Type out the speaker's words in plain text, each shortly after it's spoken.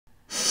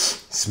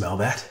Smell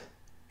that?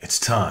 It's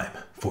time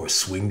for a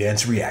swing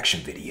dance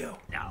reaction video.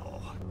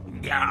 No.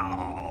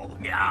 No.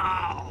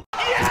 No.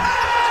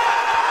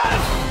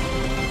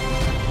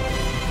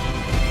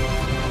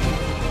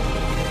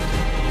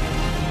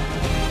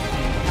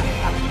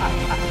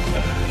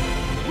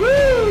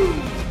 Woo!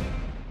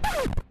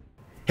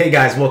 Hey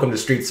guys, welcome to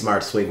Street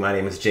Smart Swing. My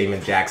name is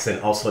Jamin Jackson,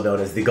 also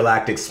known as the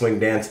Galactic Swing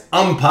Dance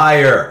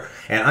Umpire.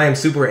 And I am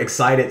super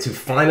excited to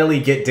finally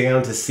get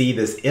down to see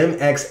this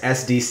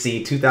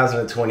MXSDC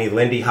 2020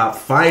 Lindy Hop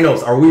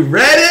Finals. Are we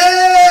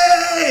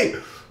ready?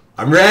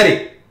 I'm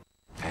ready.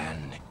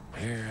 And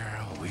here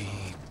we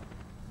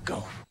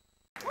go.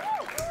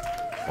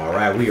 All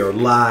right, we are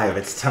live.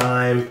 It's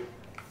time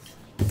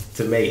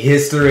to make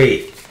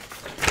history.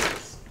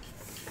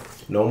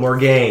 No more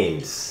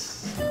games.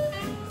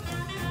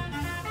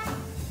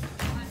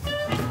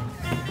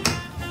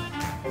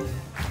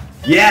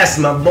 Yes,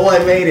 my boy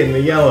made it in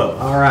the yellow.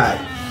 All right.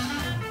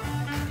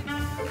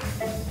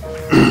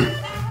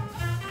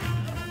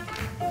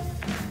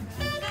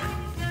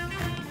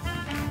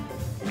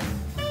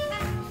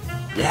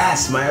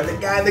 Yes, my other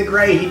guy in the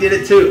gray, he did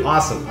it too.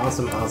 Awesome,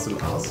 awesome, awesome,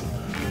 awesome.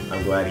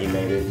 I'm glad he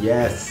made it.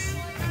 Yes.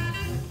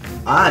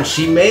 Ah, and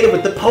she made it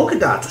with the polka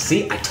dots.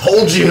 See, I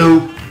told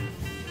you.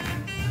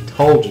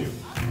 Told you.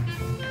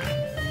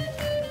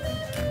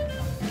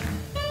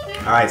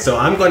 All right, so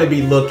I'm going to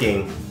be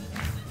looking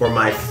for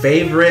my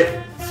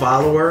favorite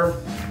follower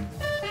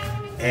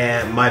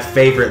and my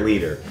favorite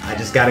leader. I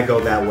just got to go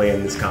that way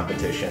in this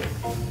competition.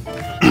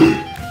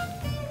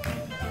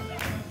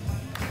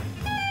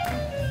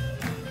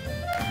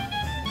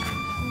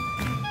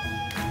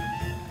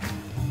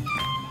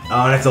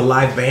 Oh, and it's a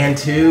live band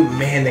too?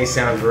 Man, they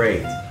sound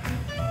great.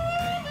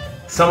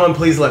 Someone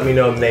please let me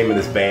know the name of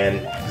this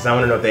band, because I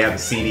want to know if they have a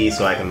CD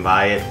so I can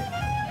buy it.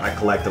 I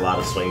collect a lot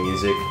of swing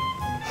music.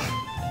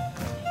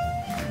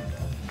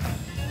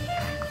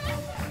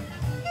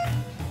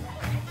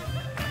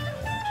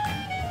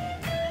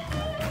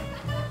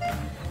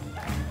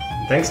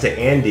 Thanks to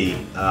Andy,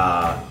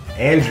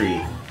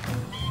 Andri,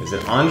 is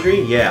it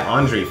Andri? Yeah,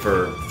 Andri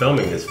for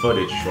filming this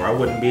footage, or I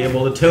wouldn't be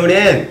able to tune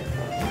in.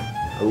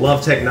 I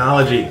love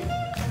technology,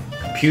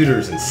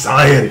 computers, and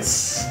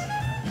science.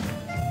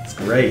 It's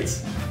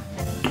great.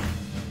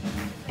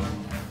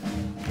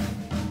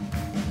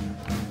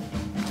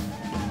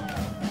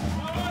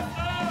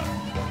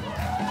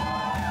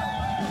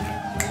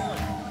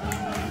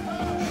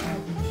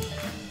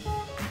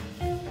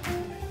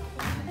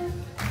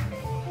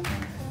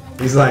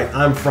 He's like,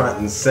 I'm front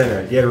and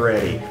center. Get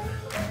ready.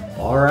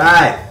 All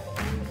right.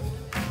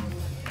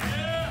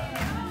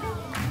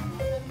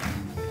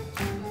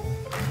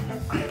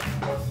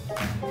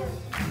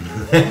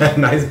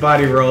 Nice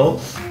body roll.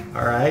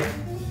 All right.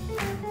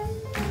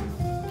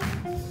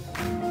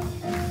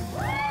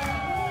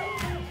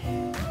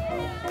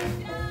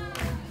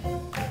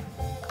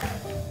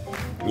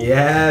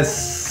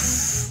 Yes.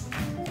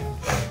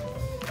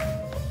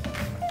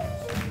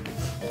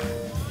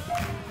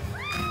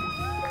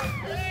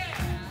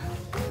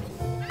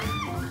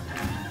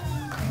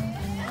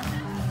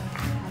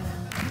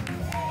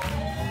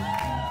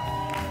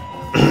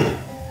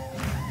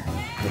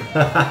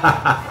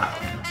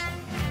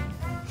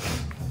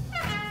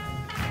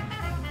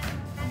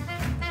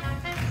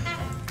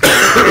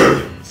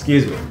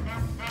 Excuse me.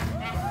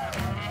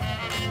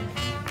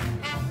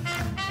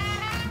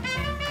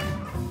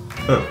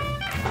 Huh.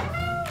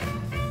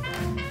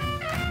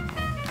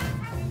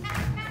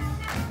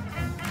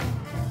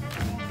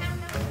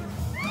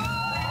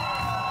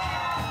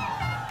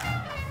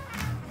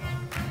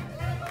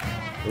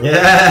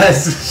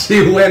 Yes,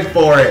 she went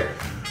for it.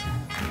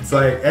 It's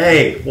like,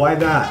 hey, why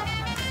not?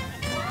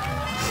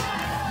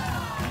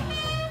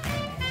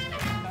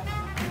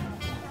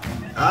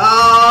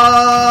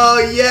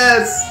 Oh,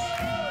 yes!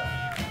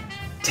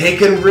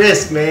 Taking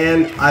risk,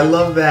 man. I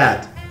love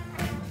that.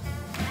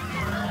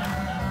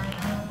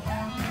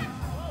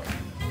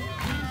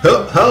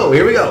 Ho, ho,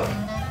 here we go.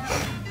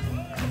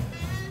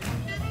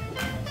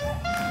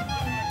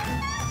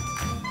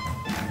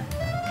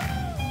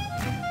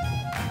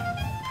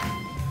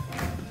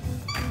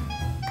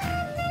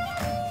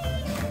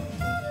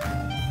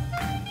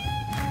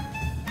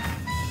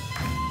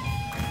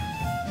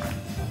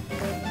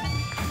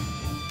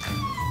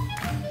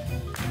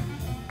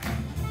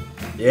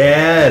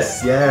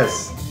 Yes,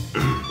 yes.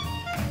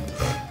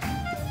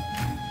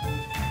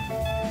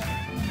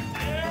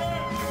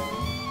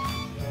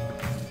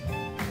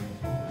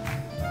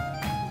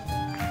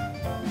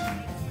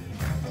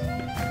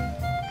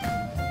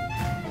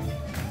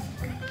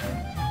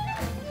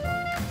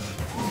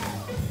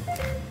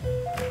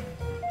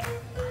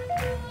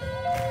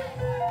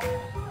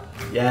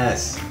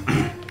 Yes.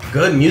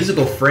 Good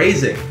musical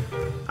phrasing.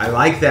 I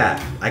like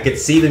that. I could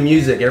see the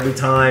music every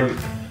time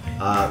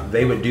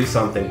they would do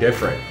something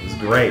different. It was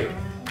great.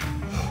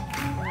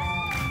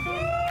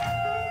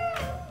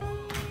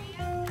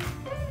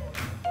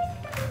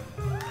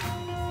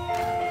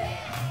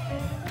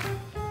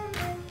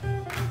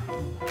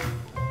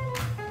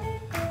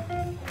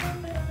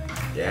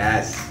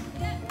 Yes.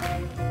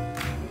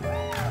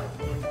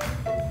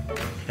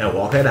 And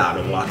walk it out,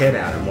 and walk it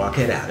out, and walk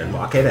it out, and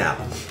walk it out.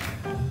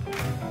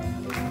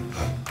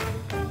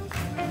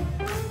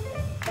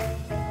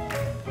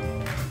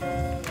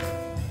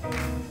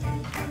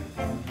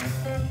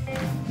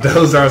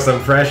 Those are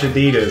some fresh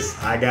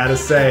Adidas, I gotta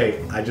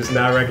say. I just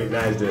now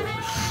recognized it.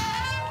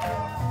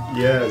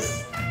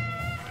 Yes.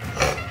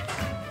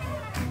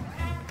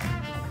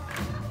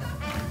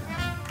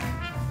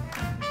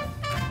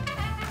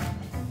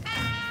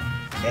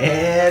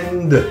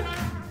 And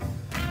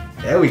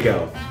there we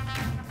go.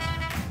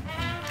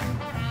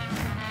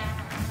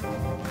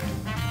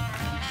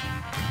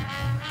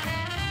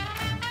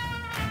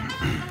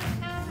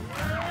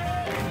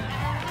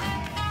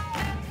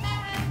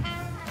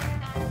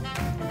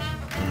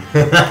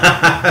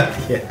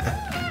 Yeah.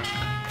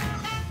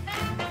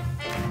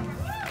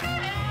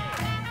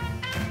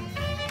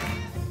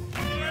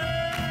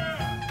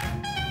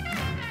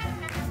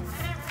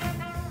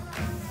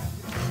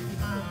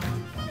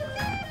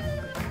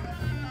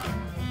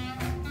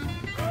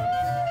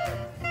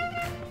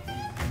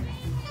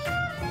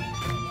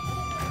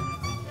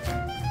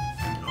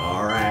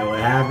 All right, what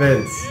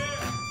happens?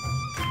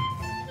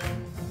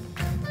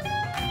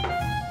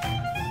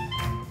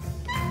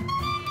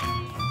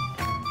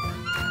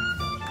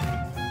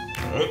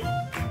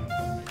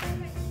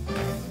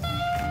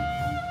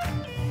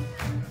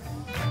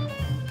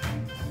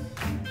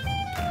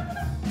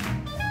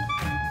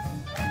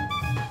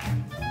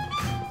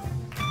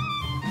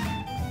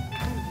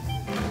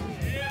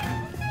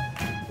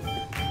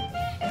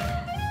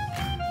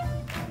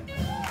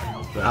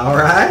 All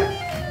right.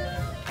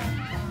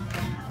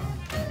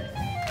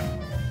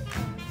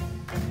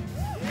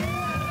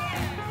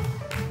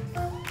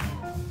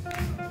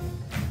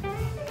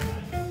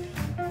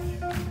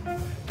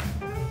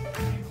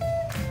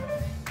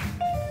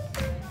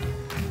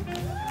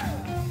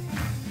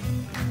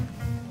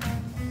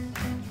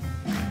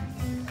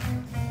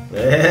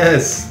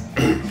 Yes.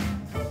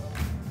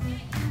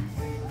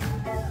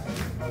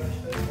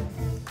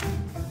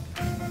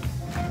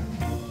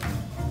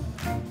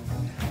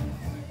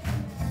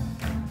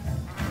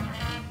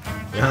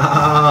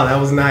 Ah, that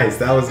was nice.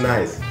 That was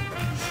nice.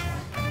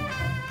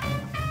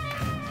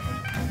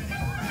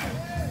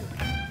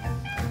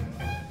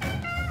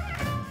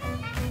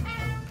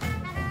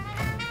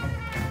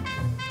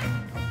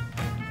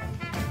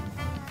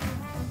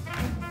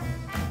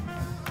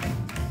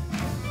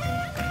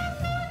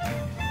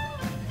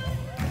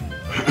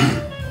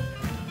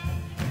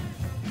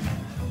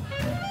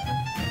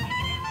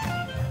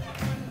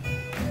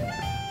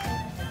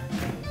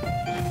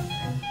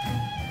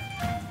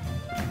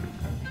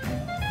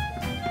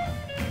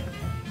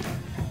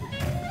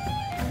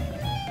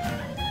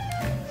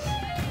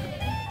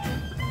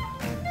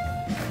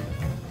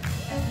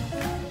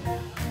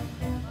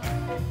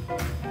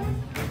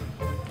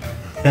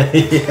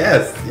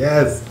 Yes,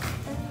 yes.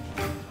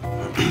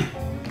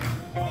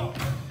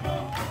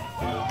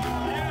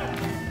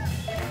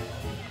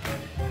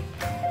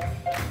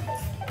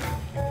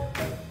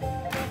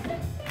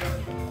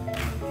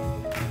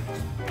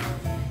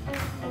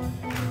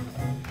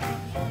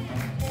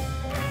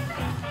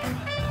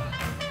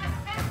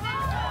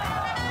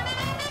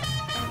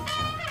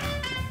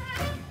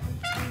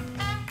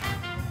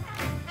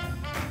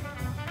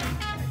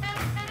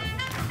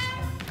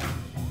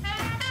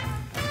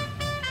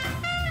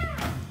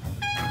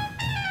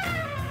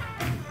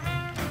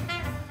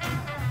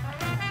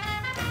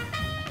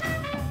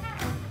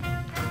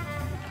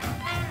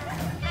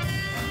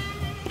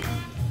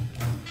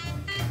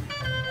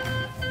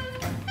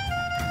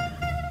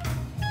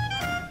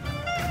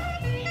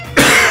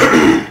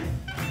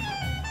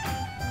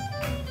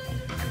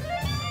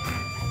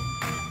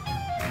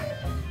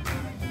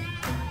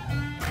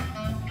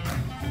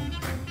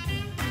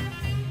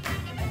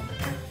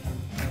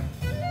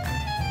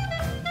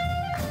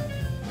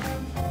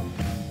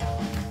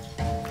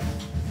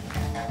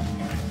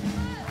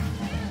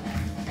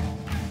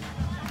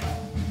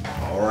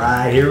 All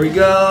right, here we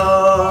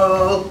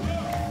go.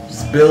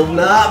 Just building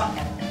up.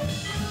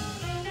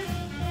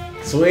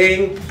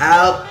 Swing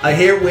out.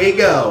 Here we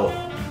go.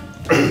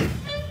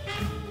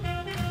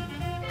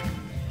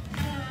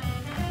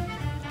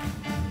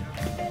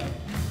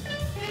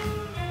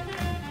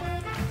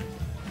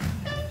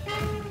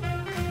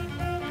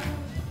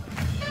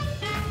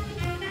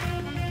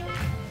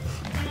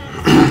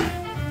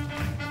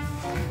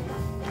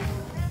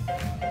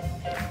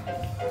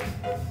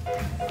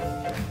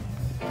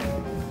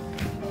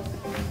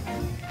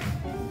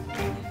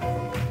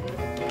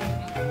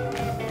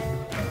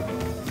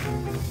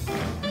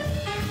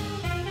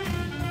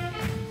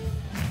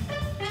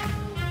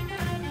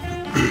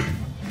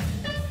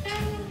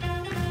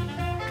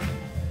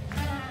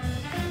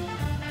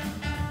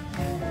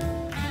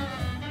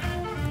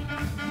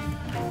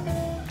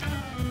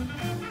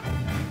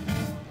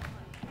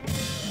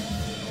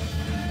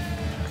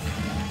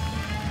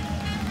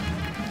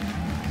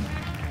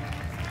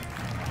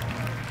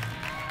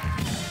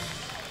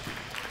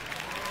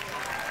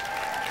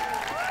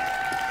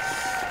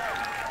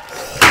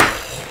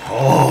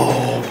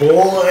 Oh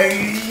boy!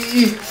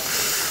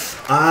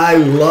 I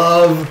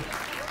love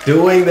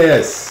doing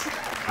this.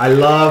 I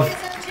love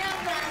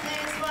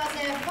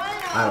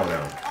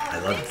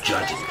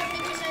judging.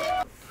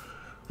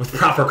 With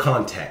proper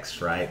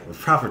context, right? With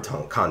proper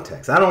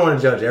context. I don't want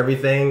to judge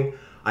everything.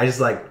 I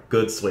just like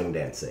good swing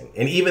dancing.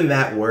 And even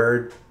that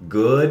word,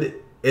 good,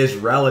 is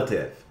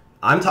relative.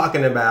 I'm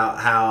talking about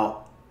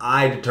how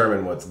I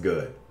determine what's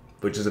good,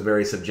 which is a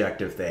very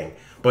subjective thing.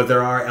 But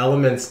there are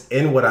elements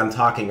in what I'm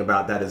talking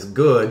about that is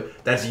good,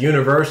 that's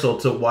universal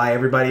to why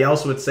everybody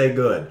else would say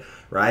good,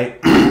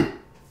 right?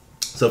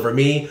 So for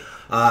me,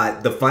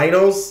 the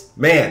finals,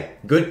 man,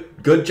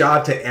 good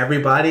job to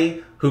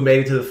everybody who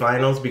made it to the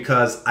finals,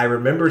 because I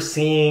remember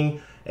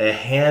seeing a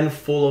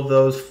handful of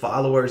those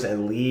followers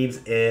and leads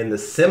in the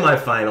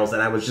semifinals,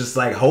 and I was just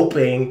like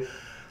hoping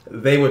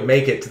they would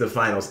make it to the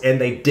finals,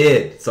 and they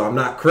did. So I'm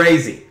not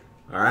crazy.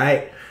 All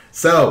right.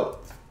 So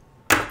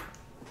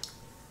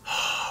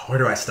where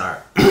do I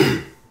start?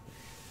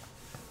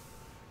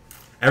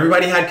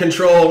 Everybody had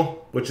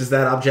control, which is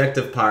that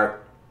objective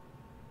part.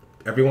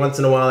 Every once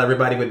in a while,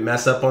 everybody would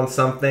mess up on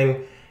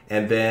something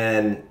and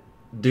then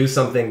do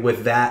something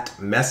with that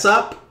mess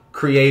up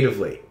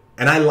creatively.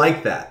 And I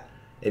like that.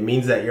 It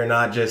means that you're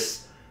not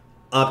just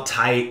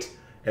uptight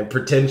and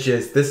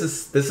pretentious. This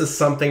is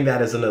something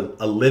that is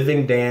a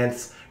living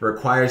dance,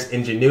 requires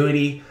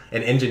ingenuity,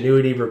 and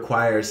ingenuity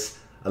requires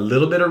a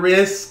little bit of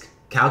risk,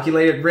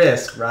 calculated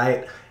risk,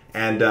 right?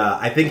 And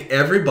I think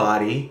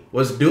everybody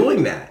was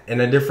doing that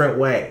in a different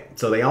way.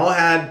 So they all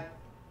had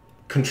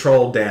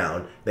control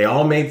down. They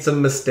all made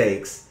some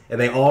mistakes, and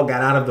they all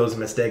got out of those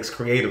mistakes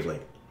creatively.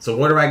 So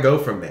where do I go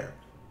from there?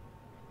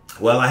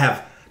 Well, I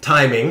have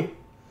timing,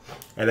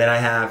 and then I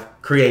have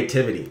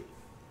creativity.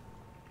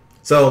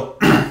 So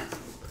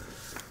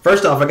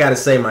first off, I got to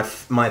say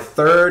my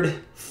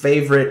third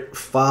favorite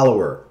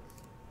follower,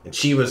 and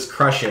she was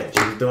crushing it.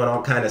 She was doing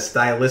all kind of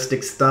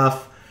stylistic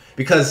stuff,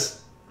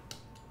 because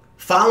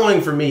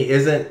following for me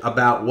isn't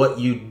about what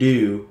you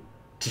do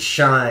to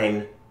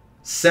shine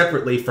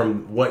separately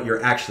from what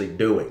you're actually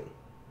doing,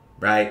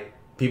 right?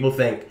 People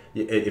think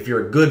if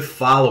you're a good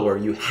follower,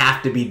 you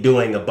have to be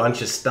doing a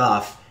bunch of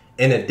stuff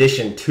in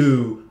addition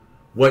to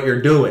what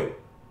you're doing,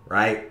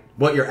 right?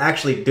 What you're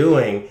actually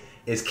doing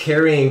is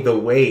carrying the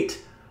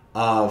weight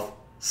of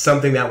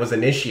something that was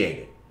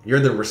initiated. You're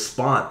the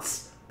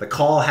response. The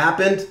call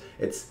happened,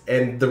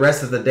 and the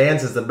rest of the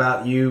dance is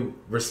about you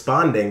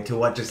responding to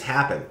what just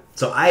happened.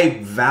 So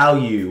I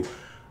value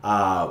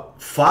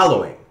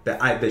following,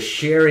 the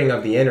sharing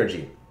of the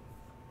energy.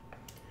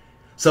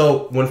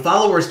 So when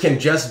followers can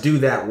just do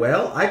that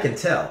well, I can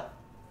tell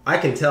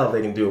if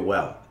they can do it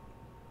well.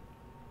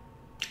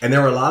 And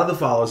there were a lot of the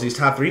followers, these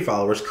top 3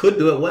 followers, could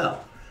do it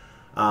well.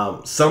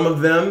 Some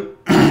of them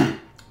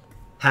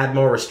had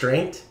more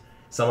restraint.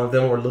 Some of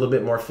them were a little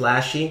bit more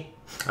flashy.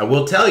 I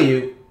will tell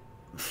you,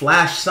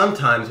 flash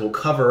sometimes will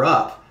cover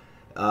up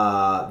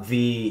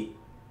the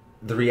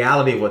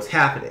reality of what's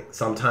happening.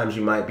 Sometimes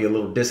you might be a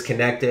little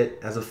disconnected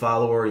as a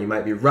follower. You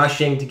might be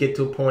rushing to get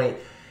to a point,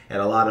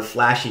 and a lot of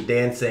flashy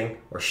dancing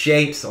or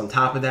shapes on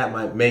top of that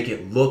might make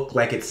it look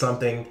like it's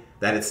something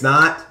that it's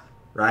not,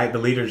 right? The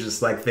leader's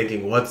just like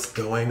thinking, what's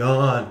going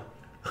on?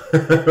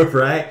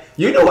 Right?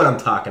 You know what I'm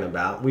talking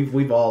about.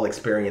 We've all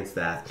experienced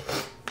that.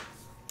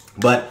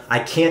 But I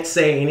can't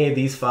say any of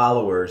these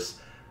followers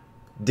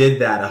did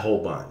that a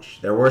whole bunch.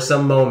 There were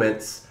some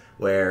moments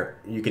where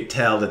you could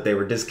tell that they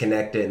were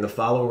disconnected, and the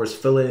followers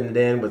filling it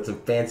in with some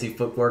fancy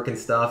footwork and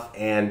stuff,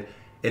 and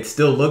it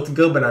still looked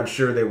good, but I'm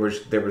sure there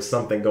was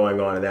something going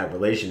on in that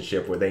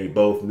relationship where they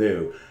both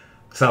knew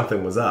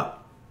something was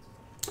up.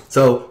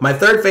 So my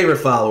third favorite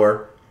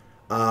follower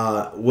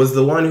was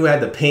the one who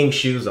had the pink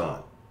shoes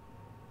on.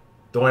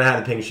 The one that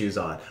had the pink shoes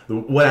on.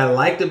 What I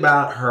liked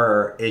about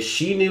her is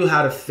she knew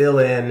how to fill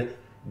in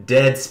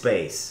dead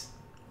space.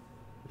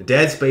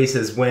 Dead space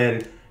is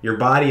when your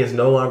body is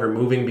no longer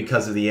moving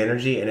because of the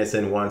energy and it's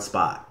in one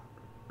spot,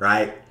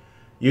 right?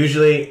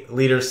 Usually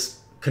leaders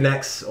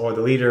connects, or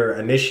the leader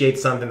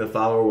initiates something, the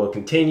follower will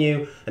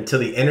continue until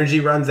the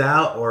energy runs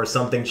out or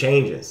something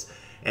changes.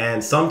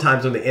 And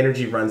sometimes when the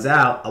energy runs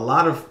out, a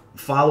lot of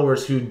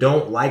followers who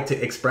don't like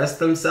to express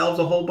themselves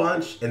a whole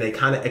bunch, and they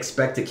kind of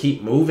expect to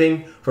keep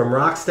moving from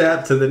rock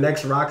step to the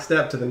next rock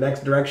step to the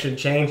next direction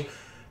change,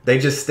 they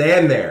just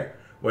stand there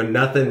when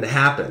nothing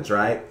happens,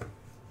 right?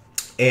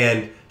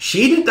 And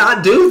she did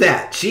not do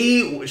that.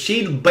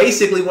 She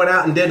basically went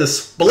out and did a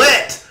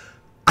split.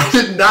 I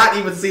did not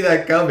even see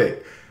that coming.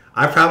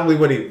 I probably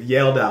would have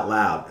yelled out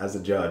loud as a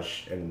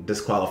judge and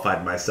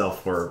disqualified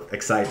myself for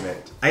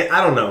excitement.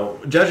 I don't know.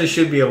 Judges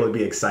should be able to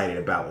be excited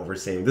about what we're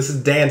seeing. This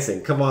is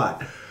dancing. Come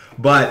on.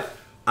 But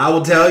I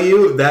will tell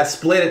you that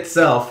split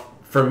itself,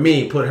 for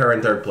me, put her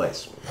in third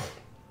place.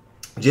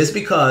 Just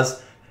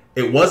because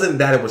it wasn't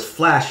that it was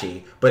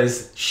flashy, but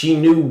she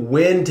knew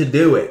when to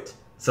do it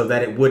so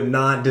that it would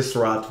not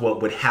disrupt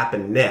what would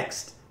happen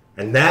next.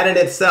 And that in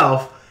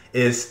itself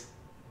is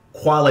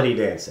quality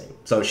dancing.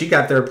 So she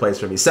got third place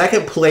for me.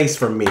 Second place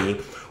for me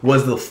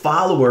was the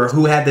follower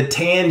who had the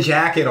tan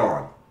jacket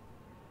on.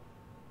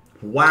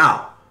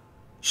 Wow.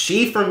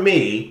 She, for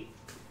me,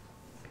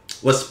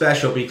 was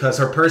special because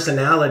her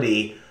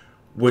personality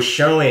was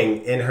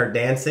showing in her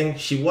dancing.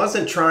 She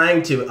wasn't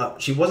trying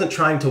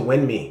to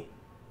win me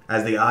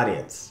as the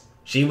audience.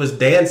 She was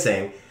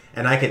dancing,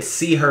 and I could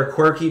see her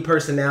quirky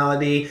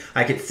personality.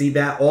 I could see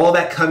that, all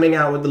that coming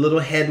out with the little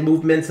head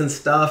movements and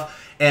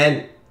stuff.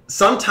 And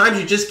sometimes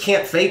you just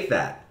can't fake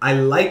that. I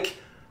like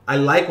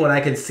when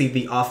I can see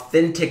the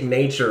authentic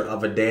nature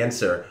of a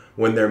dancer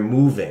when they're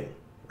moving,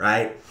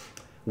 right?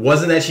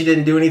 Wasn't that she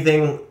didn't do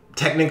anything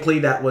technically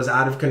that was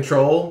out of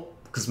control,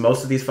 because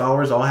most of these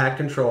followers all had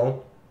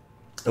control.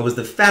 It was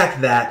the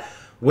fact that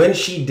when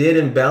she did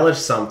embellish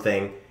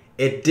something,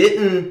 it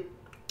didn't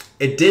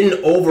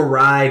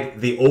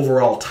override the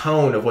overall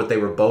tone of what they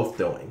were both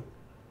doing.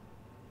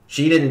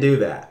 She didn't do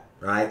that,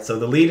 right? So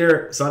the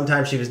leader,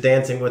 sometimes she was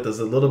dancing with, was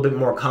a little bit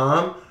more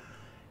calm,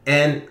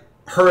 and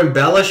her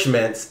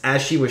embellishments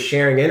as she was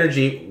sharing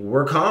energy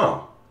were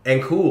calm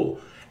and cool.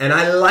 And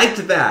I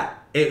liked that.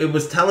 It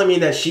was telling me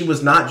that she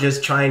was not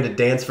just trying to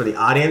dance for the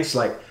audience,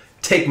 like,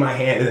 take my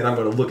hand and then I'm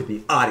going to look at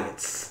the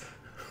audience,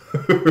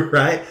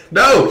 right?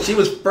 No, she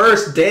was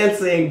first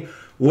dancing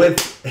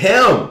with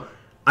him.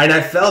 And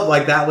I felt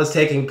like that was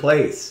taking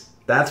place.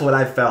 That's what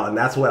I felt. And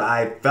that's what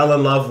I fell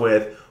in love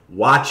with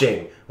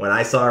watching when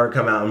I saw her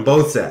come out in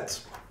both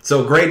sets.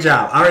 So great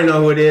job. I already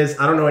know who it is.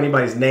 I don't know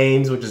anybody's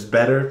names, which is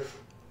better.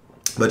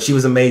 But she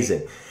was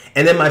amazing.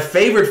 And then my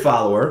favorite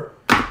follower,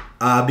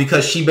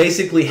 because she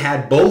basically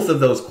had both of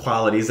those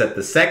qualities that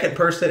the second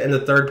person and the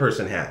third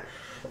person had.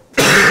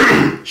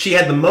 She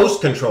had the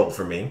most control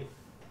for me,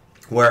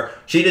 where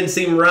she didn't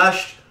seem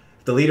rushed.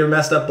 If the leader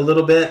messed up a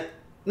little bit,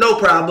 no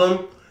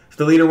problem. If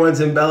the leader wanted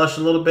to embellish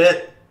a little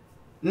bit,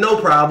 no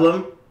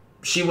problem.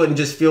 She wouldn't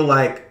just feel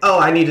like, oh,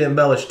 I need to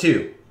embellish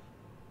too.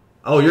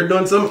 Oh, you're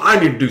doing something? I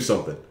need to do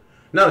something.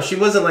 No, she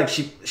wasn't like,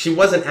 she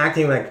wasn't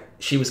acting like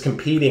she was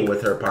competing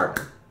with her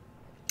partner.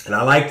 And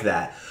I liked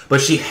that.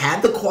 But she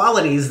had the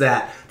qualities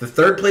that the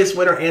third place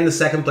winner and the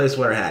second place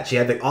winner had. She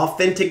had the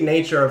authentic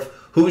nature of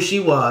who she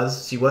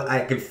was.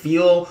 I could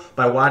feel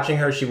by watching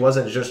her, she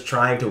wasn't just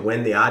trying to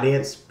win the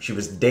audience. She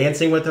was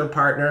dancing with her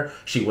partner.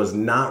 She was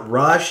not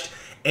rushed.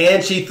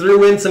 And she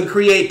threw in some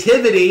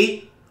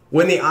creativity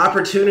when the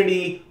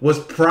opportunity was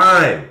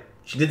prime.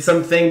 She did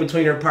something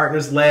between her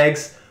partner's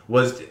legs.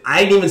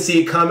 I didn't even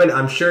see it coming.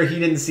 I'm sure he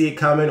didn't see it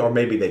coming, or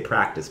maybe they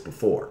practiced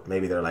before.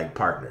 Maybe they're like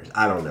partners.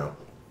 I don't know.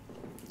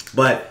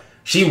 But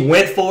she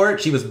went for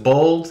it. She was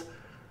bold,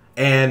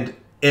 and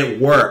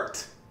it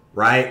worked,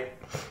 right?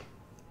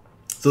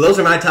 So those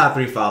are my top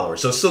 3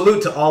 followers. So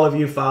salute to all of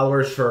you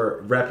followers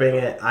for repping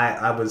it.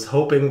 I was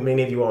hoping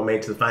many of you all made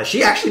it to the finals.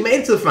 She actually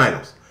made it to the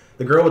finals.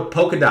 The girl with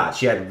polka dots.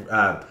 She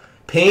had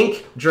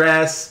pink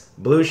dress,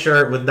 blue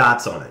shirt with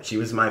dots on it. She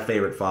was my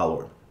favorite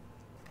follower.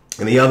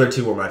 And the other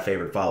 2 were my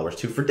favorite followers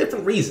too, for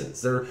different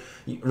reasons.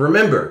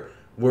 Remember,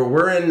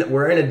 we're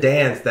in a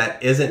dance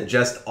that isn't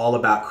just all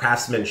about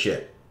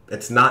craftsmanship.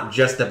 It's not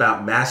just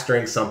about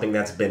mastering something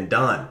that's been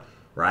done,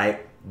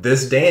 right?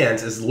 This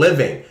dance is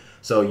living.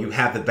 So you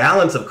have the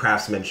balance of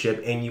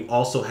craftsmanship, and you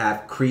also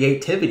have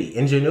creativity,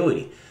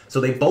 ingenuity. So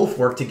they both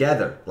work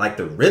together. Like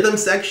the rhythm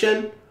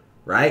section,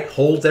 right,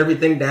 holds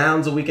everything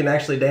down so we can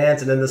actually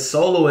dance, and then the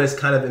soloist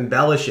kind of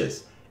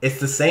embellishes. It's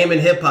the same in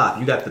hip hop.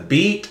 You got the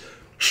beat,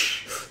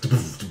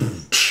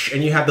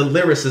 and you have the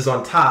lyricists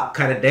on top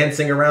kind of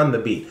dancing around the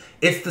beat.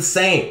 It's the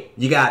same.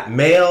 You got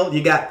male,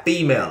 you got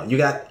female, you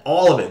got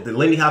all of it. The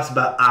Lindy Hop's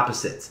about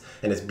opposites,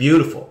 and it's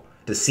beautiful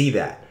to see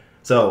that.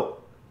 So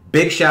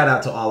big shout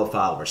out to all the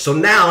followers. So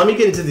now let me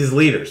get into these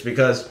leaders,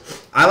 because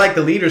I like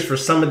the leaders for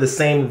some of the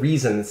same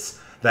reasons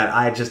that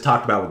I just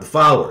talked about with the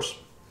followers.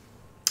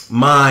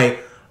 My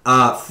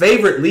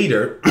favorite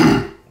leader,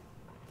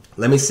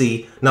 let me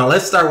see. Now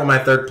let's start with my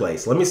third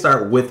place. Let me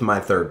start with my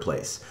third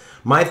place.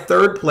 My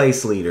third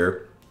place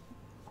leader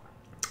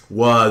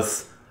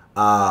was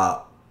a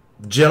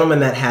gentleman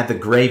that had the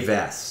gray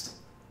vest.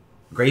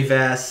 Gray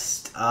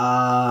vest,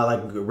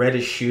 like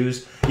reddish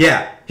shoes.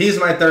 Yeah, he's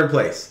my third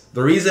place.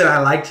 The reason I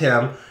liked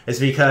him is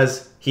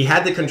because he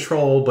had the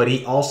control, but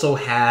he also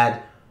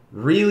had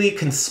really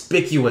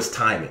conspicuous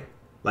timing.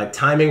 Like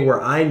timing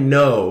where I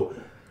know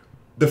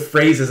the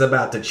phrase is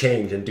about to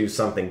change and do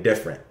something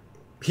different.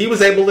 He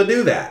was able to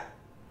do that.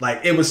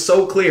 Like, it was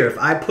so clear. If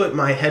I put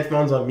my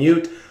headphones on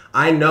mute,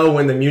 I know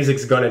when the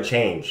music's going to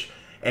change.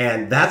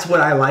 And that's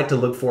what I like to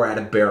look for at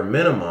a bare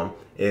minimum,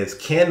 is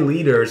can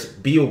leaders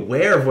be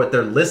aware of what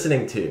they're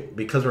listening to?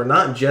 Because we're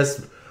not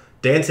just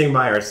dancing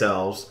by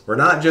ourselves. We're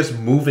not just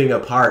moving a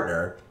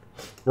partner.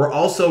 We're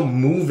also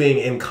moving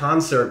in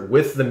concert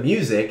with the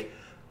music.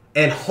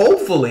 And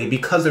hopefully,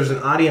 because there's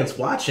an audience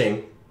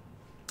watching,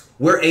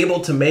 we're able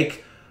to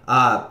make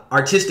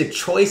artistic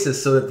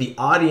choices so that the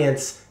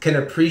audience can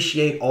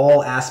appreciate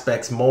all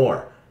aspects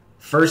more.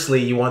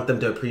 Firstly, you want them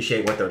to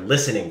appreciate what they're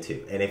listening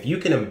to. And if you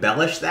can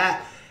embellish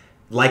that,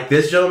 like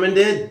this gentleman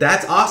did,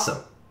 that's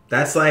awesome.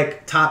 That's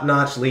like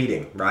top-notch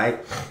leading,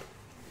 right?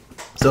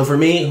 So for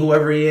me,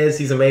 whoever he is,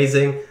 he's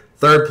amazing.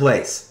 Third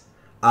place.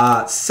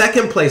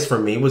 Second place for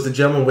me was the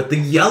gentleman with the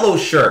yellow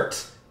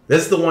shirt.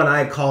 This is the one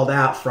I called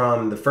out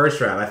from the first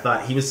round. I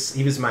thought he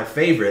was my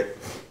favorite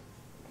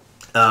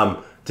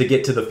to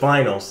get to the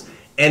finals.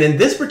 And in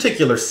this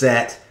particular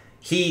set,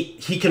 he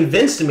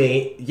convinced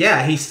me,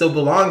 yeah, he still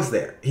belongs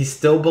there. He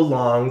still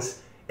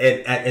belongs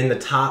in the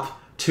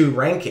top 2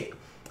 ranking.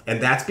 And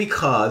that's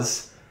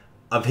because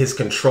of his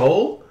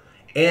control.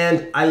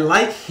 And I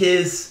like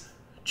his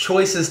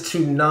choices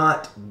to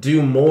not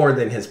do more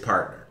than his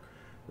partner,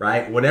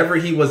 right? Whenever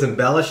he was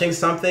embellishing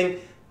something,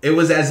 it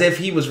was as if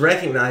he was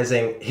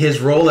recognizing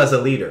his role as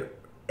a leader.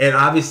 And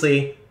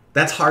obviously,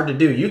 that's hard to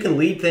do. You can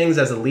lead things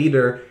as a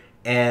leader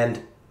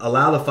and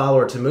allow the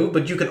follower to move,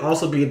 but you can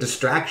also be a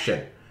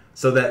distraction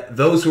so that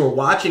those who are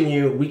watching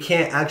you, we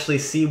can't actually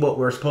see what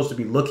we're supposed to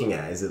be looking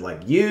at. Is it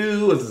like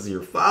you? Is this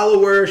your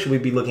follower? Should we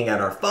be looking at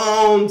our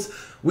phones?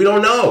 We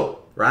don't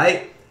know,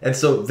 right? And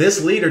so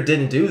this leader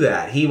didn't do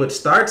that. He would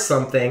start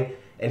something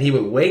and he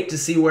would wait to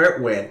see where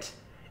it went,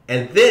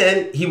 and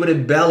then he would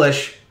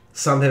embellish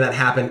something that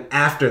happened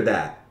after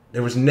that.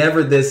 There was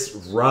never this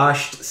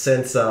rushed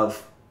sense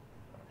of,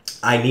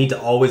 I need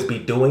to always be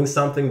doing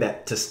something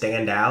that to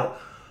stand out,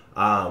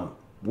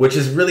 which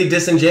is really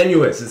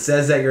disingenuous. It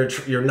says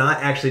that you're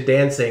not actually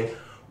dancing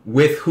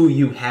with who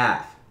you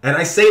have. And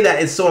I say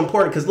that it's so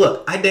important because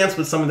look, I dance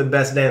with some of the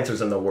best dancers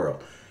in the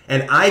world,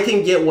 and I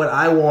can get what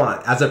I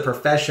want as a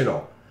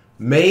professional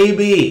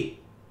maybe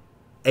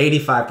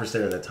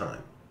 85% of the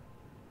time.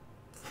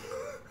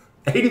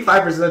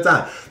 85% of the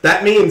time.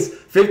 That means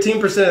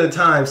 15% of the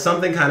time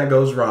something kind of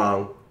goes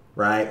wrong,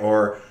 right?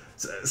 Or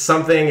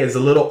something is a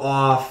little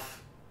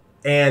off.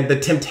 And the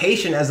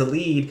temptation as a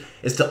lead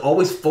is to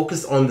always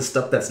focus on the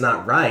stuff that's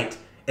not right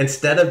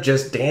instead of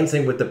just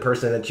dancing with the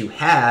person that you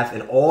have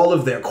and all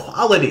of their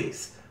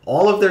qualities,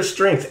 all of their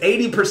strengths.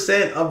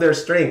 80% of their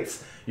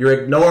strengths you're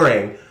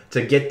ignoring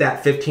to get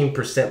that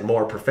 15%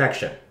 more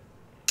perfection.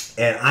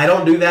 And I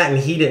don't do that,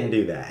 and he didn't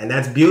do that. And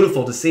that's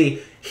beautiful to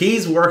see.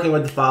 He's working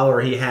with the follower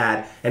he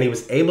had, and he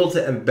was able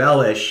to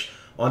embellish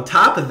on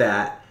top of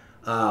that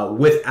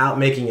without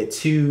making it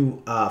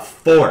too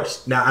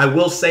forced. Now, I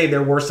will say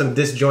there were some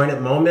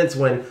disjointed moments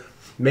when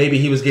maybe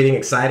he was getting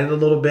excited a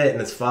little bit, and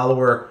his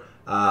follower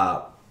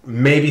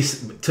maybe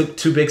took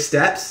 2 big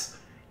steps,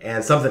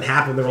 and something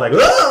happened. They were like,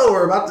 "Oh,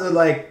 we're about to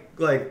like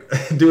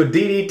do a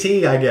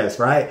DDT," I guess,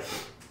 right?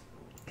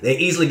 They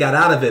easily got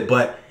out of it,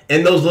 but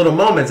in those little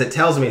moments, it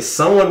tells me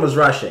someone was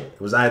rushing. It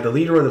was either the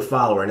leader or the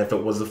follower. And if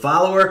it was the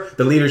follower,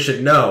 the leader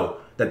should know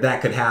that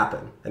that could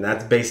happen. And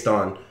that's based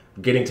on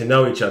getting to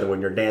know each other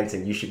when you're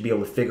dancing. You should be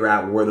able to figure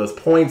out where those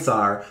points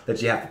are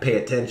that you have to pay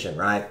attention,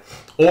 right?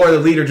 Or the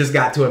leader just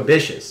got too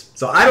ambitious.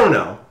 So I don't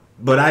know,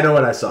 but I know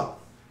what I saw.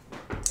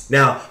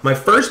 Now, my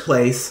first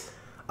place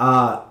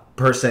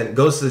person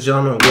goes to the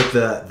gentleman with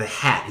the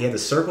hat. He had the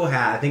circle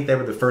hat. I think they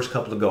were the first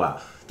couple to go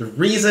out. The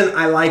reason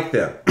I like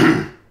them,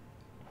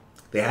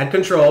 they had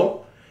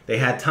control, they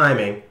had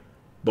timing,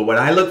 but what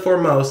I look for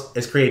most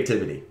is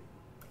creativity.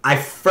 I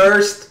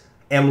first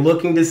am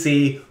looking to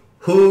see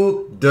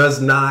who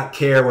does not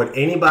care what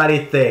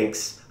anybody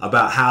thinks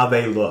about how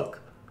they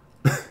look.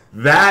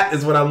 That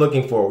is what I'm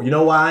looking for. You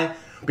know why?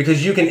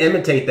 Because you can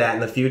imitate that in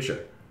the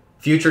future.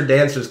 Future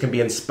dancers can be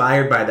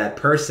inspired by that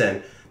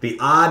person. The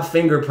odd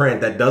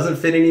fingerprint that doesn't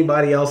fit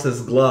anybody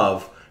else's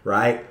glove,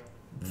 right?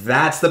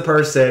 That's the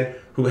person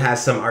who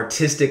has some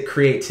artistic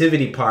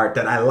creativity part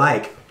that I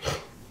like.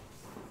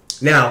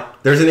 Now,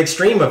 there's an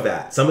extreme of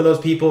that. Some of those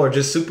people are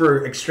just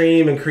super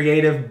extreme and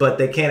creative, but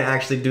they can't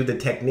actually do the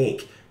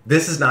technique.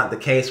 This is not the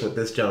case with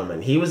this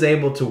gentleman. He was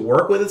able to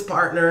work with his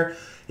partner.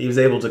 He was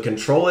able to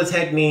control his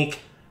technique.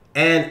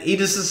 And he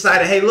just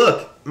decided, hey,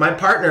 look, my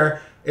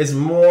partner is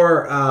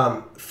more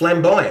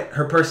flamboyant,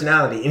 her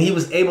personality. And he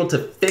was able to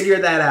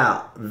figure that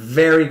out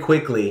very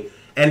quickly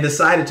and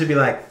decided to be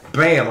like,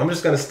 bam, I'm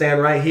just going to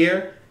stand right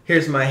here.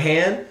 Here's my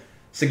hand.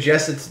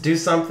 Suggested to do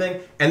something,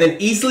 and then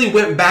easily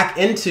went back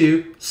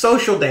into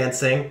social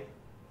dancing,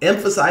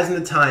 emphasizing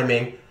the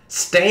timing,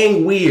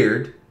 staying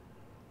weird.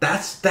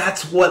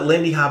 That's what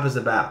Lindy Hop is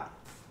about.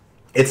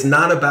 It's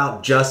not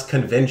about just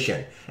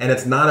convention, and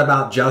it's not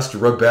about just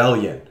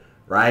rebellion,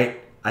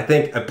 right? I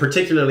think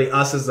particularly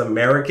us as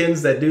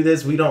Americans that do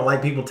this, we don't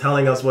like people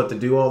telling us what to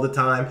do all the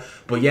time,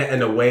 but yet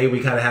in a way we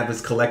kind of have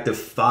this collective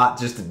thought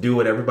just to do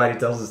what everybody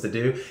tells us to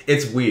do.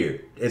 It's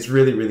weird. It's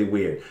really, really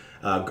weird.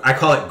 I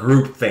call it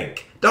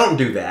groupthink. Don't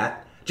do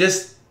that.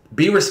 Just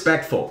be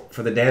respectful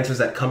for the dancers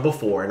that come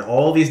before, and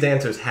all these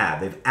dancers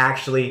have. They've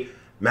actually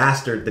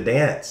mastered the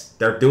dance.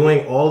 They're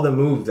doing all the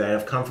moves that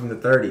have come from the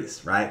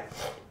 30s, right?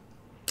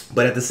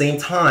 But at the same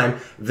time,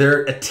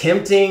 they're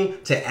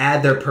attempting to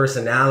add their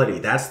personality.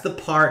 That's the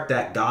part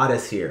that got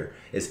us here,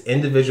 is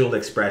individual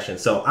expression.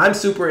 So I'm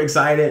super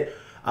excited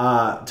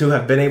to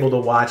have been able to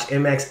watch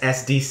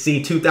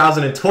MXSDC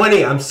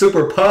 2020. I'm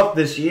super pumped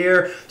this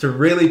year to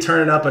really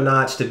turn it up a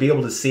notch, to be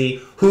able to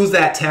see who's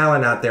that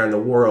talent out there in the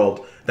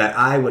world that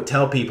I would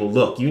tell people,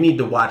 look, you need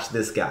to watch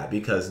this guy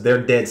because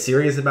they're dead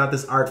serious about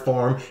this art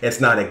form. It's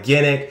not a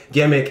gimmick.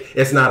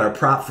 It's not a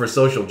prop for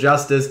social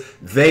justice.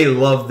 They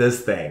love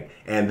this thing,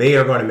 and they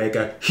are going to make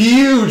a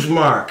huge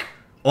mark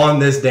on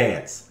this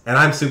dance, and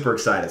I'm super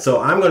excited.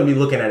 So I'm going to be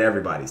looking at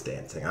everybody's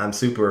dancing. I'm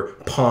super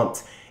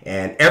pumped,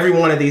 and every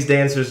one of these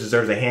dancers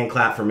deserves a hand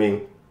clap for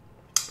me.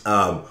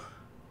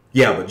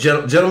 Yeah, but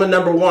gentleman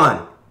number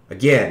one,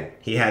 again,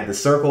 he had the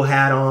circle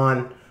hat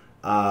on,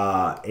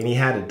 and he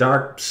had a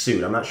dark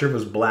suit. I'm not sure if it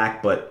was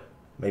black, but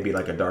maybe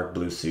like a dark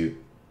blue suit.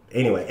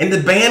 Anyway, and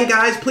the band,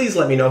 guys, please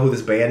let me know who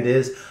this band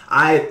is.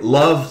 I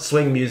love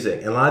swing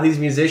music, and a lot of these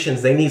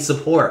musicians, they need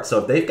support. So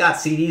if they've got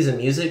CDs and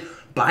music,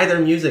 buy their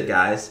music,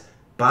 guys.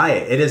 Buy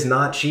it. It is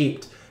not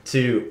cheap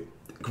to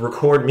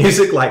record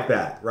music like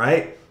that,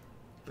 right?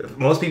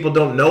 Most people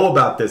don't know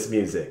about this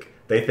music.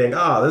 They think,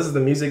 oh, this is the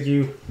music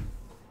you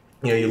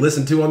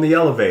listen to on the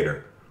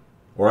elevator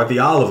or at the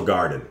Olive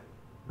Garden,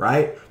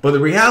 right? But the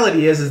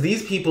reality is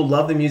these people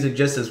love the music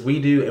just as we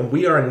do, and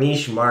we are a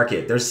niche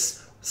market.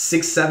 There's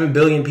 6-7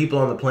 billion people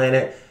on the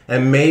planet,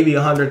 and maybe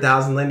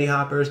 100,000 Lindy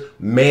Hoppers,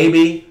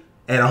 maybe,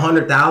 and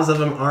 100,000 of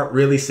them aren't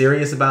really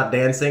serious about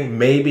dancing.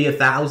 Maybe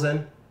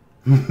 1,000,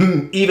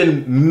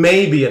 even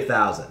maybe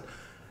 1,000.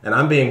 And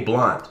I'm being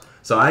blunt.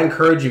 So I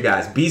encourage you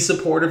guys, be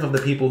supportive of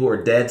the people who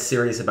are dead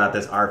serious about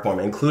this art form,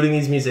 including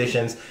these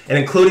musicians and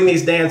including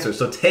these dancers.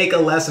 So take a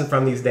lesson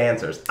from these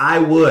dancers. I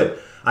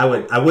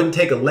wouldn't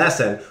take a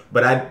lesson,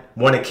 but I'd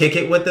want to kick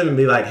it with them and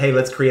be like, hey,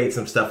 let's create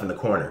some stuff in the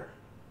corner.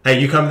 Hey,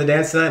 you come to the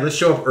dance tonight? Let's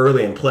show up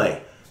early and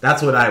play.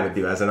 That's what I would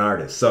do as an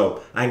artist.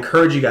 So I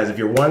encourage you guys, if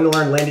you're wanting to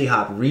learn Lindy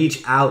Hop,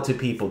 reach out to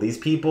people. These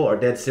people are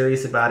dead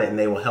serious about it, and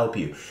they will help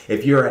you.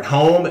 If you're at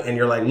home and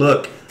you're like,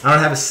 look, I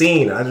don't have a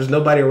scene. There's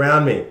nobody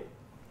around me.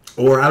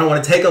 Or I don't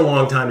want to take a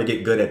long time to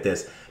get good at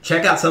this.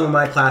 Check out some of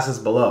my classes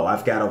below.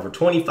 I've got over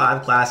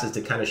 25 classes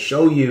to kind of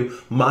show you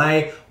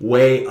my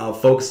way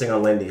of focusing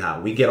on Lindy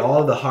Hop. We get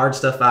all of the hard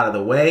stuff out of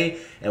the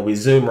way, and we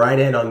zoom right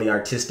in on the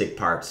artistic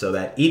part so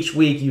that each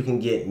week you can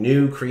get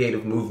new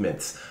creative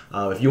movements.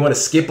 If you want to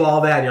skip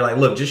all that and you're like,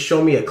 look, just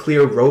show me a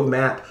clear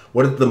roadmap.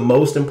 What are the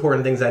most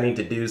important things I need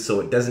to do so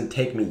it doesn't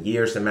take me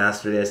years to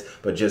master this,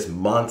 but just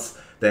months,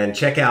 then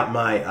check out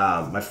my,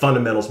 my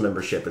fundamentals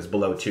membership is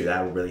below too.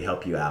 That will really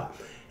help you out.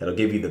 It'll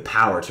give you the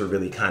power to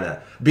really kind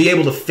of be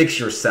able to fix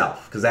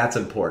yourself, because that's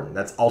important.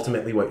 That's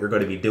ultimately what you're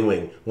going to be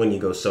doing when you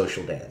go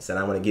social dance. And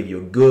I want to give you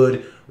a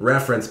good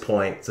reference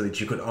point so that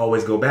you can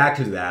always go back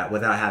to that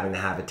without having to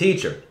have a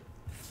teacher.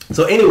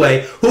 So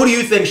anyway, who do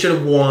you think should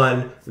have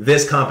won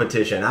this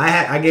competition?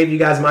 I gave you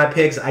guys my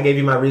picks. I gave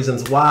you my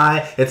reasons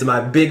why. It's my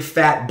big,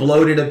 fat,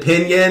 bloated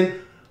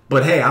opinion.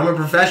 But hey, I'm a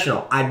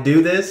professional. I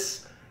do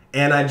this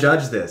and I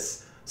judge this.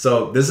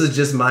 So this is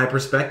just my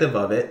perspective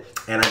of it,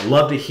 and I'd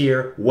love to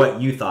hear what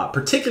you thought,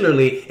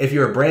 particularly if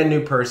you're a brand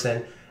new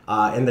person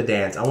in the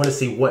dance. I want to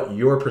see what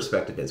your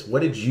perspective is.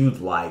 What did you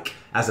like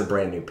as a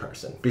brand new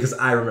person? Because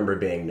I remember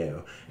being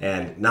new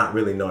and not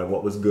really knowing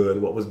what was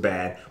good, what was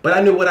bad, but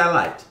I knew what I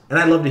liked, and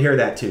I'd love to hear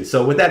that too.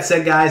 So with that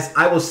said, guys,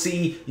 I will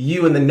see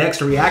you in the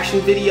next reaction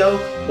video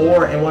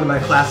or in one of my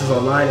classes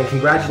online, and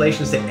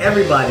congratulations to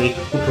everybody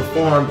who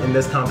performed in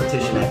this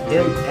competition at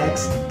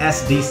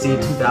MXSDC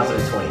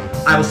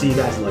 2020. I will see you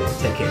guys later.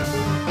 Take care.